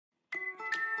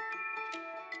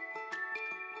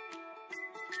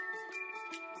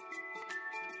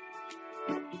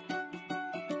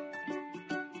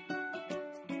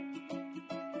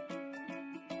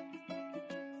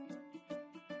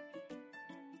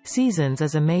Seasons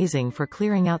is amazing for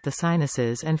clearing out the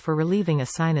sinuses and for relieving a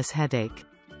sinus headache.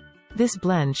 This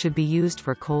blend should be used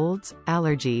for colds,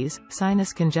 allergies,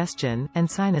 sinus congestion,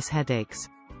 and sinus headaches.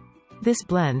 This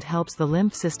blend helps the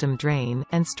lymph system drain,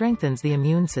 and strengthens the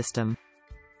immune system.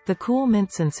 The cool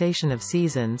mint sensation of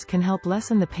Seasons can help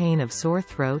lessen the pain of sore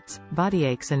throats, body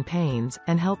aches and pains,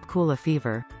 and help cool a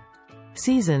fever.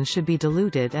 Seasons should be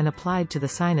diluted and applied to the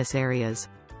sinus areas.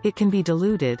 It can be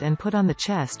diluted and put on the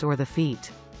chest or the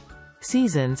feet.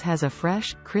 Seasons has a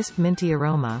fresh, crisp minty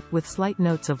aroma, with slight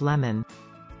notes of lemon.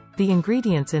 The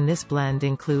ingredients in this blend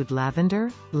include lavender,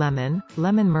 lemon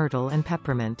myrtle and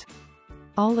peppermint.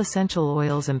 All essential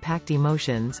oils impact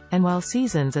emotions, and while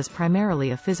Seasons is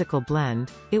primarily a physical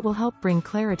blend, it will help bring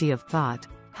clarity of thought,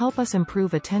 help us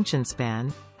improve attention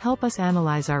span, help us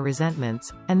analyze our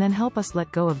resentments, and then help us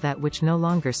let go of that which no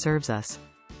longer serves us.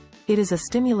 It is a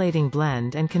stimulating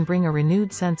blend and can bring a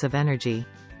renewed sense of energy.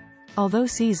 Although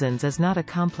Seasons is not a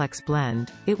complex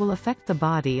blend, it will affect the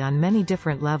body on many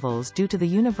different levels due to the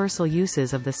universal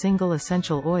uses of the single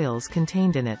essential oils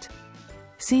contained in it.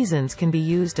 Seasons can be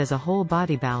used as a whole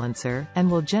body balancer,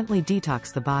 and will gently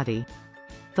detox the body.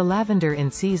 The lavender in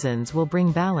Seasons will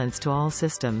bring balance to all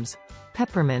systems.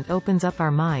 Peppermint opens up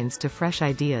our minds to fresh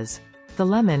ideas. The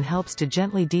lemon helps to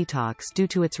gently detox due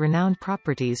to its renowned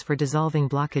properties for dissolving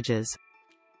blockages.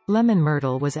 Lemon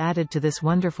myrtle was added to this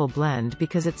wonderful blend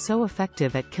because it's so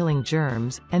effective at killing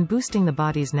germs, and boosting the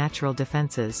body's natural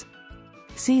defenses.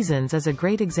 Seasons is a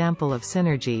great example of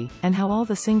synergy, and how all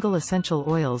the single essential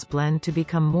oils blend to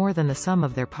become more than the sum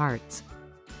of their parts.